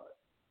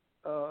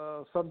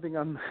something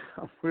I'm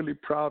really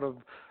proud of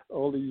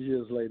all these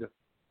years later.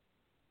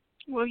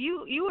 Well,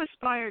 you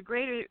aspired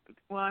greater.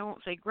 Well, I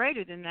won't say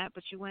greater than that,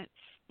 but you went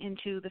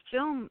into the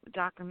film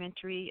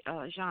documentary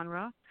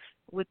genre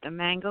with The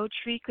Mango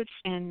Tree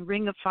and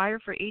Ring of Fire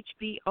for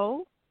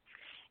HBO,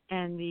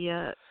 and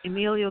the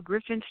Emilio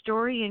Griffin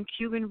story and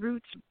Cuban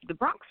Roots, the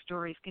Bronx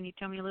stories. Can you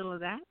tell me a little of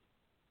that?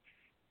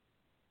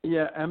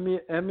 Yeah,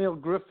 Emil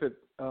Griffith.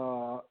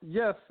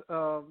 Yes,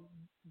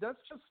 that's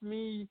just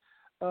me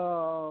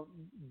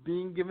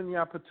being given the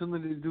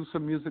opportunity to do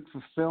some music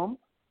for film.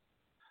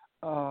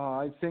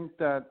 I think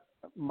that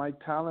my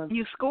talent...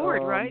 You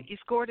scored, right? You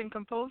scored and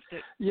composed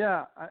it.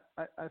 Yeah,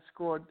 I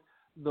scored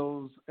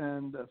those.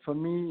 And for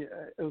me,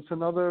 it was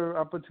another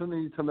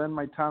opportunity to lend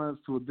my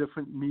talents to a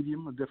different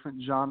medium, a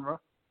different genre.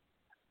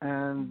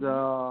 And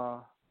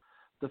the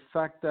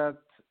fact that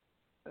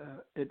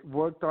it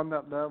worked on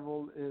that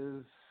level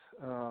is,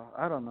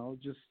 I don't know,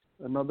 just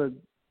another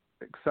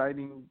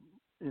exciting,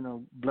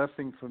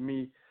 blessing for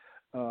me.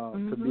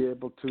 To be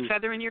able to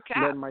feather in your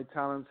cap. lend my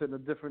talents in a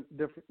different.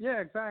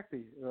 Yeah,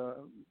 exactly.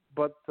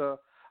 But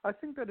I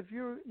think that if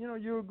you're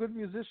a good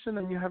musician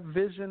and you have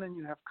vision and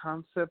you have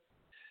concept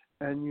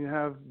and you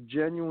have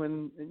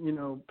genuine,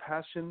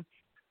 passion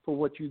for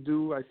what you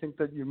do, I think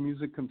that your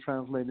music can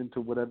translate into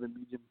whatever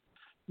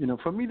medium.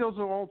 For me, those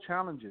are all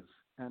challenges,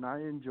 and I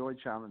enjoy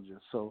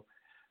challenges. So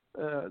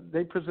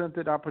they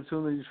presented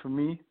opportunities for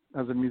me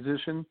as a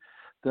musician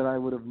that I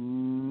would have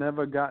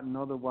never gotten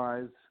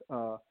otherwise.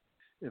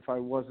 If I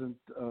wasn't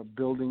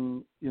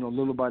building,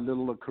 little by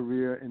little a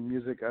career in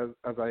music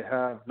as I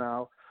have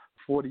now,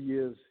 40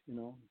 years,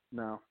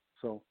 now.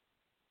 So.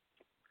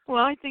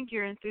 Well, I think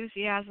your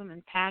enthusiasm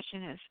and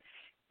passion has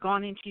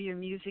gone into your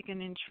music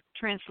and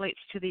translates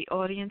to the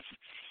audience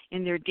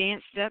in their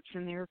dance steps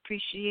and their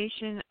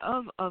appreciation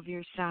of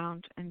your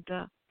sound. And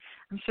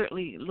I'm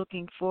certainly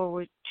looking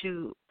forward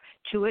to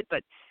it,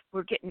 but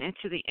we're getting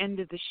into the end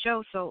of the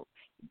show. So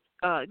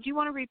do you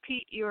want to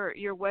repeat your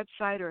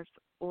website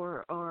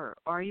or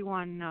are you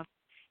on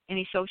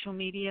any social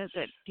media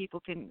that people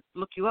can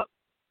look you up?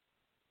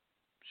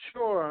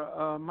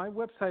 Sure. My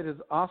website is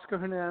Oscar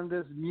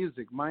Hernandez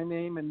Music. My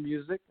name and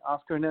music,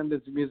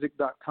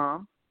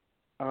 OscarHernandezMusic.com.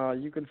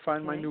 You can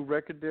find my new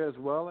record there as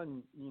well,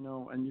 and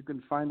you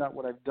can find out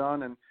what I've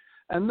done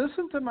and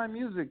listen to my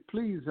music,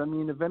 please. I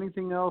mean, if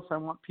anything else, I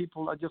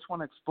just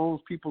want to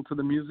expose people to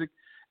the music,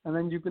 and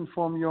then you can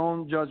form your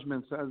own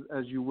judgments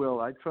as you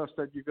will. I trust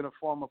that you're going to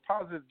form a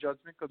positive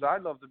judgment because I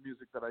love the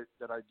music that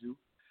I do.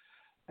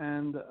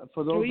 And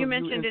for those you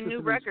mentioned a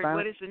new record. Spanish,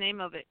 what is the name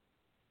of it?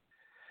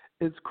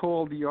 It's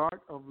called The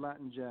Art of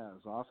Latin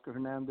Jazz. Oscar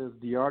Hernandez,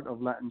 The Art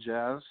of Latin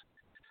Jazz.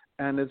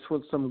 And it's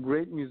with some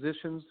great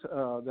musicians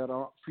that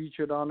are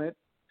featured on it.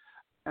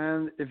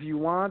 And if you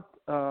want,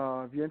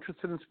 if you're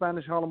interested in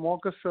Spanish Harlem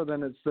Orchestra,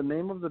 then it's the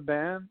name of the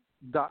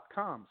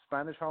band.com,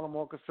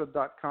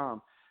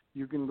 SpanishHarlemOrchestra.com.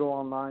 You can go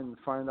online and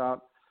find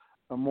out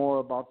more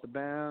about the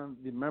band,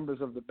 the members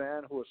of the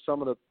band, who are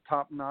some of the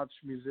top-notch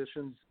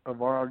musicians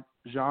of our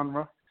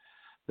genre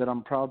that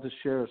I'm proud to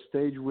share a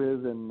stage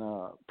with and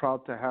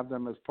proud to have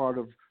them as part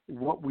of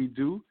what we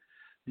do,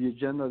 the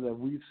agenda that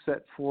we've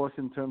set forth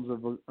in terms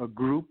of a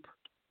group,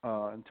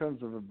 in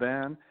terms of a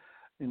band,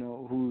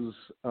 who's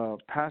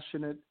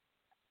passionate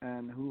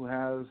and who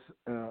has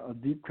a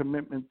deep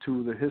commitment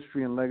to the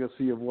history and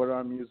legacy of what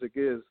our music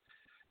is.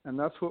 And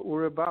that's what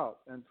we're about.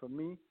 And for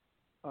me,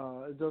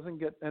 it doesn't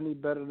get any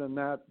better than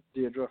that,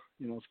 Deardra.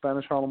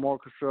 Spanish Harlem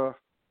Orchestra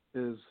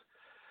is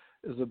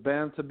a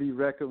band to be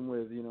reckoned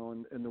with,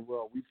 in the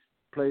world. We've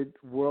played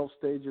world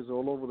stages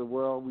all over the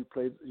world. We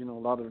played, a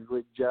lot of the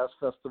great jazz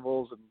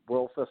festivals and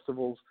world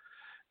festivals,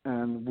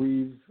 and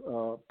we've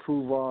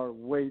proved our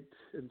weight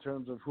in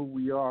terms of who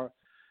we are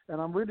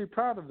And I'm really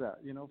proud of that.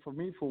 For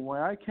me, from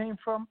where I came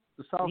from,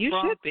 the South Bronx. You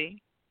should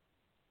be.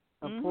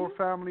 A poor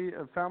family,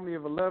 a family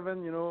of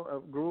 11,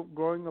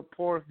 growing up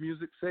poor.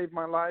 Music saved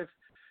my life.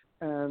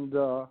 And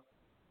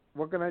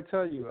what can I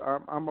tell you?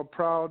 I'm a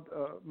proud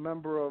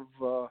member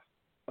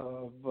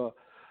of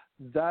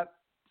that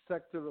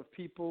sector of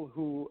people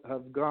who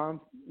have gone,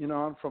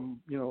 on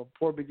from,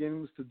 poor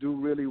beginnings to do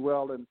really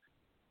well. And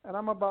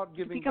I'm about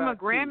giving become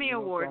back a Grammy too,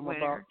 Award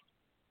winner.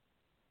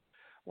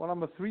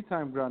 I'm a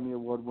 3-time Grammy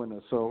Award winner,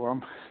 so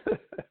I'm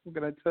what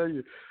can I tell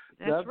you?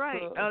 That's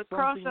right.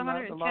 Across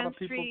 110th a lot of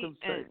people Street.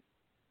 Can say.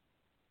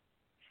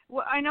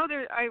 Well, I know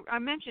I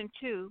mentioned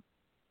two.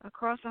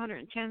 Across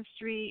 110th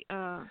Street.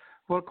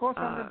 Across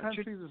 110th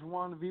Street is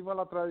one. Viva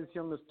La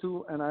Tradición is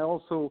two, and I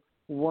also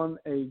won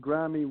a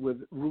Grammy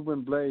with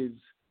Rubén Blades,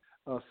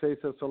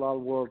 Salsa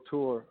Album World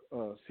Tour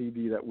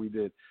CD that we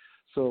did.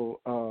 So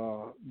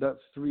that's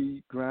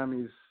 3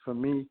 Grammys for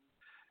me.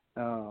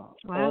 Wow.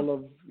 All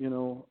of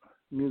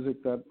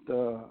music that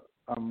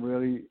I'm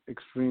really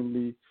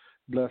extremely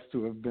blessed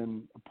to have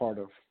been a part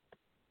of.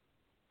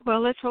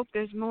 Well, let's hope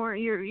there's more.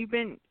 You're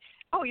going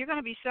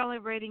to be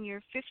celebrating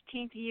your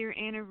 15th year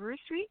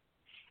anniversary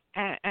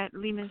at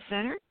Lehman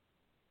Center.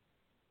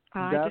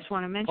 I just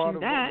want to mention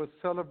that.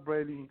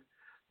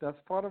 That's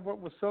part of what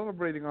we're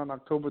celebrating on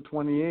October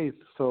 28th.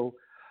 So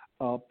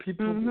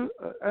people,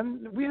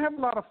 and we have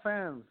a lot of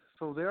fans.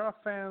 So there are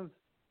fans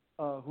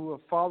who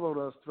have followed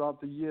us throughout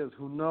the years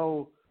who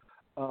know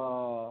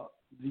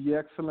the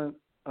excellent,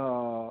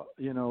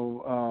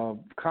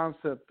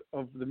 concept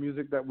of the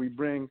music that we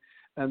bring,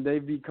 and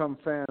they've become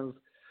fans,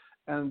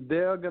 and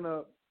they're going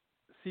to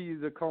see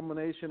the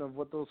culmination of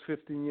what those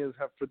 15 years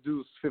have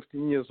produced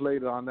 15 years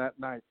later on that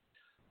night.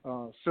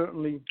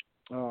 Certainly,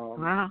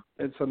 wow.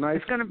 It's a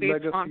nice legacy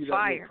that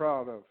we're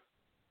proud of.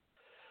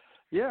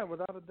 Yeah,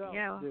 without a doubt,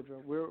 yeah.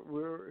 Deardra.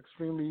 We're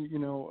extremely,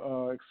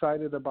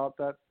 excited about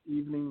that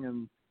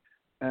evening,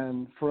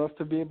 and for us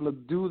to be able to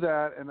do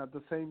that, and at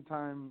the same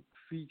time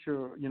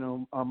feature,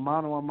 a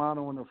mano a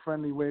mano in a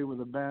friendly way with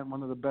a band,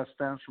 one of the best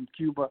bands from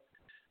Cuba,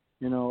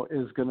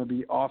 is going to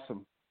be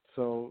awesome.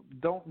 So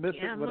don't miss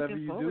it, whatever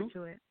you do. I'm looking forward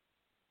to it.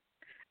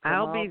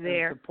 I'll be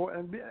there.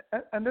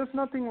 And there's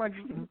nothing like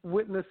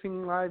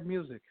witnessing live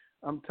music.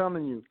 I'm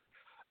telling you,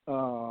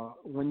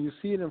 when you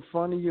see it in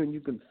front of you and you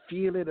can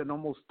feel it and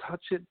almost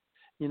touch it,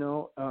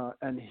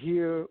 and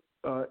hear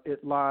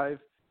it live,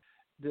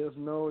 there's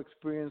no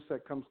experience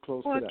that comes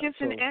close to that. Well, it gives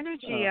an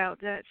energy out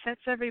that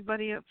sets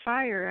everybody up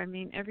fire. I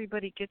mean,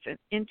 everybody gets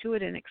into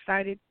it and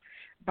excited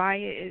by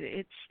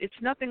it. It's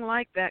nothing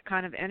like that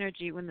kind of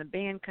energy when the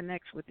band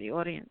connects with the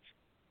audience.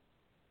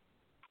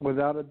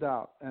 Without a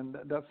doubt. And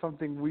that's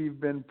something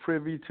we've been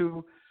privy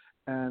to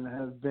and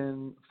have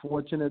been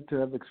fortunate to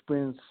have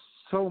experienced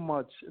so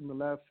much in the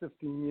last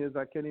 15 years.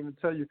 I can't even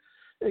tell you.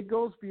 It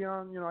goes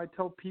beyond, I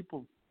tell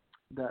people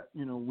that,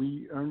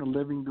 we earn a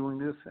living doing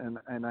this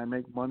and I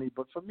make money.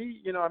 But for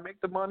me, I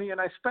make the money and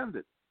I spend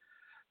it.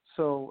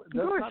 So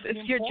that's not the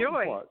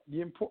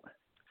important part.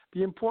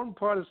 The important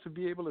part is to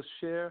be able to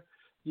share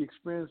the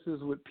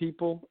experiences with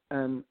people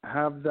and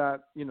have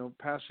that,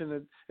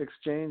 passionate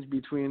exchange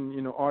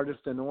between,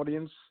 artist and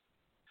audience.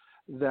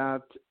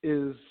 That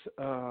is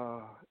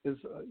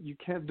you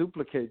can't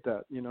duplicate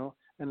that,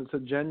 and it's a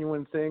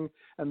genuine thing.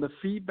 And the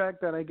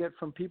feedback that I get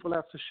from people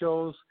after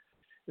shows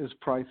is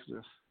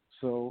priceless.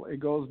 So it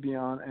goes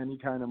beyond any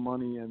kind of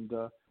money. And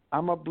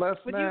I'm a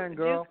blessed man,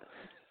 girl.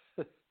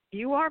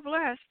 You are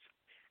blessed.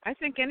 I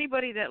think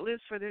anybody that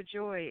lives for their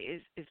joy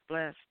is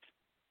blessed.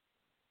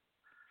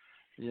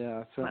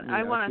 Yeah, certainly. But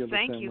I want to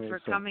thank you for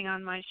coming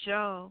on my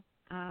show.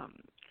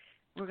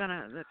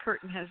 The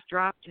curtain has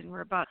dropped and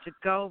we're about to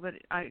go, but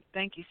I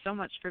thank you so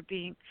much for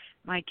being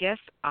my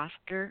guest,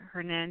 Oscar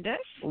Hernandez.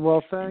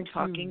 Well, thank you,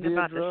 talking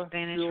about the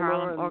Spanish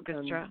Harlem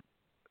Orchestra. And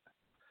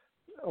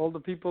all the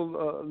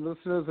people,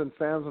 listeners and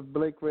fans of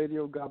Blake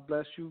Radio, God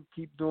bless you.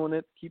 Keep doing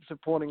it. Keep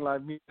supporting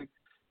live music.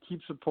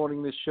 Keep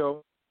supporting this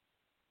show.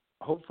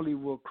 Hopefully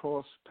we'll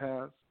cross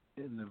paths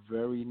in the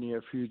very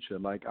near future,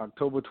 like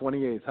October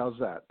 28th. How's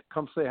that?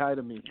 Come say hi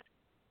to me.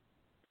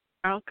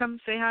 I'll come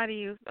say hi to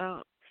you.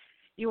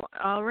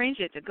 I'll arrange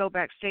it to go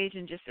backstage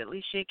and just at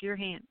least shake your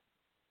hand.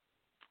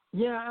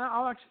 Yeah,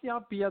 I'll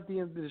be at the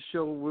end of the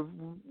show.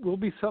 We'll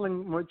be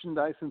selling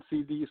merchandise and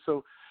CDs,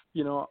 so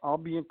I'll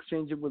be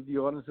exchanging with the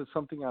audience. It's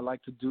something I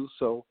like to do.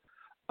 So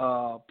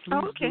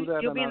please do that,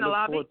 You'll be in the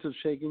lobby? Look forward to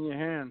shaking your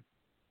hand.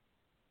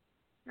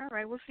 All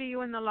right, we'll see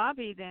you in the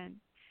lobby then.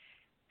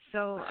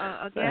 So,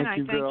 again, I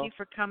thank you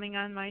for coming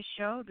on my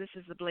show. This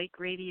is the Blake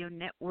Radio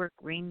Network,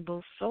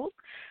 Rainbow Soul.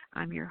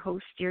 I'm your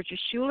host, Deardra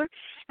Shuler,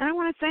 and I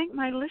want to thank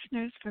my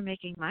listeners for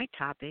making my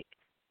topic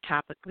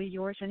topically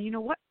yours. And you know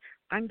what?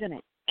 I'm going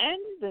to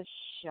end the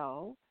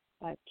show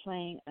by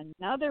playing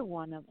another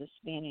one of the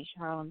Spanish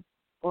Harlem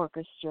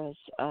Orchestra's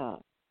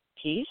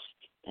piece,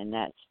 and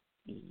that's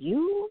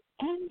You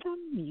and the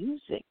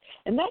Music.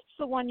 And that's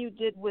the one you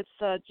did with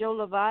Joe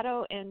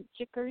Lovano and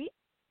Chick Corea.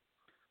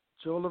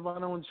 Joe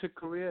Lovano and Chick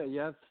Corea,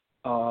 yes. Yes,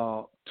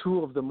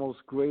 two of the most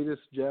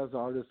greatest jazz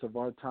artists of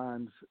our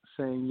times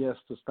saying yes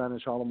to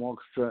Spanish Harlem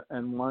Orchestra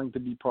and wanting to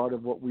be part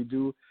of what we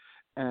do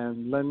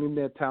and lending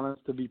their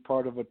talents to be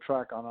part of a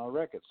track on our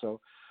record. So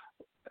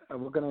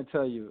what can I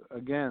tell you?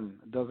 Again,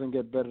 it doesn't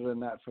get better than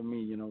that for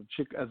me. You know,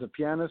 as a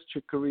pianist,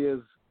 Chick Corea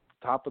is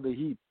top of the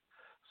heap.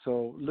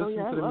 So listen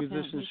to the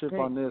musicianship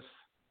on this.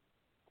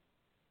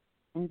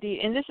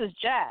 Indeed. And this is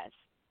jazz.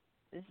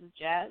 This is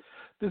jazz?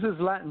 This is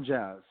Latin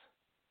jazz.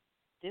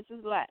 This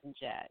is Latin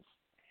jazz.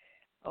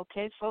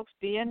 Okay, folks,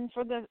 be in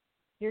for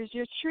here's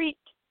your treat.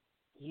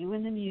 You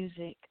and the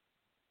music.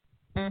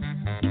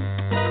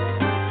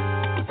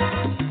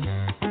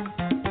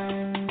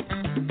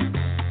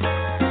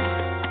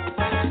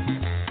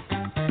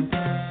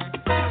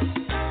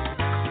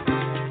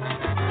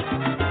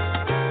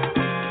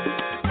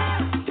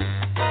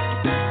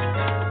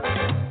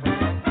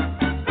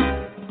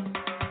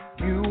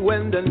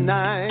 And the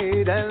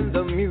night and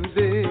the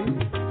music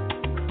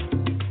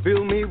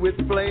fill me with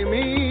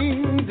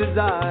flaming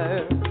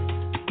desire,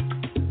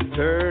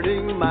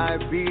 turning my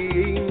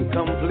being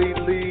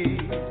completely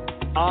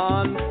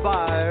on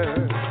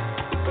fire.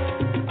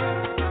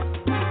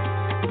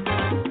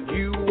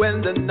 You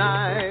and the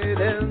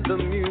night and the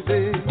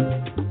music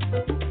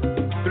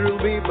thrill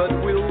me, but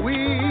will we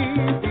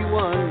be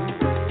one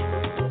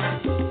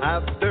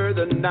after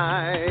the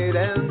night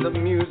and the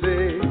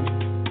music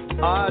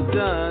are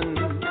done?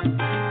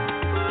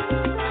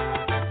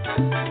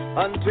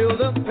 Until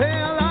the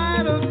pale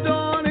light of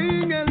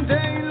dawning and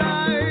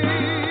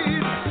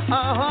daylight,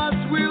 our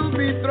hearts will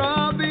be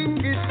throbbing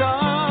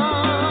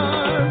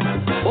guitars.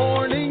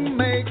 Morning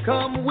may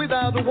come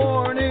without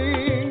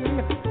warning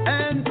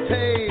and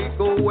take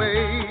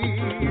away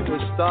the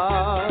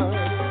stars.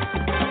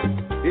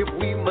 If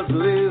we must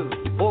live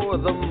for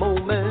the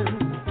moment,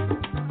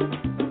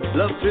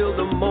 love till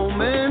the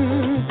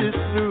moment is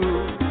through.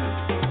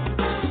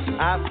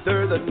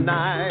 After the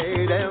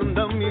night and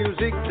the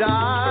music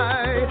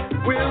die,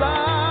 will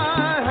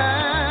I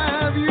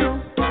have you?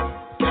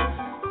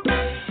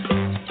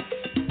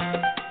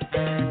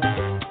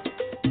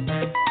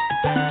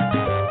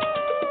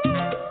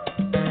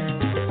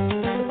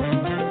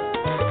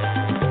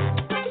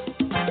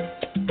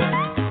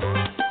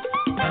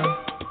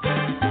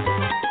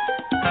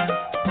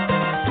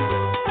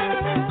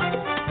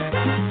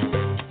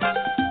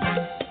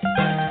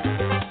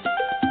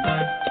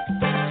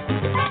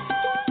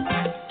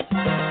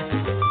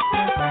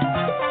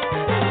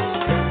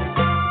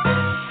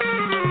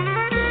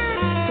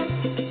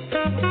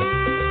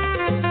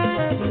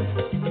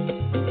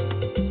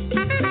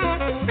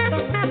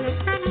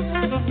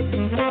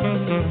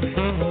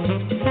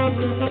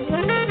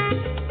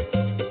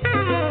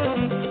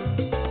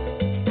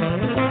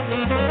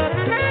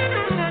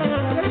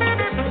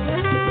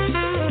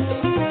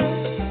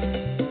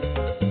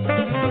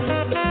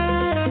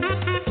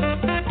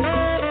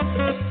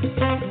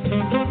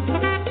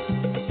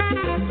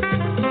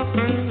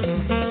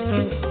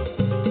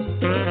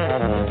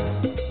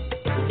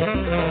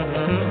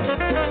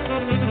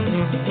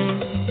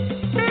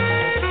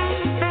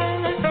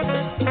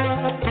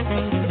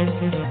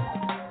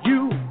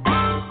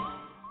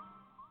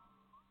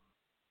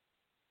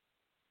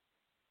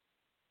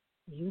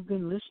 You've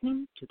been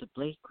listening to the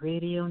Blake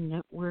Radio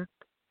Network,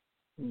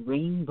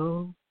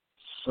 Rainbow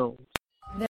Soul.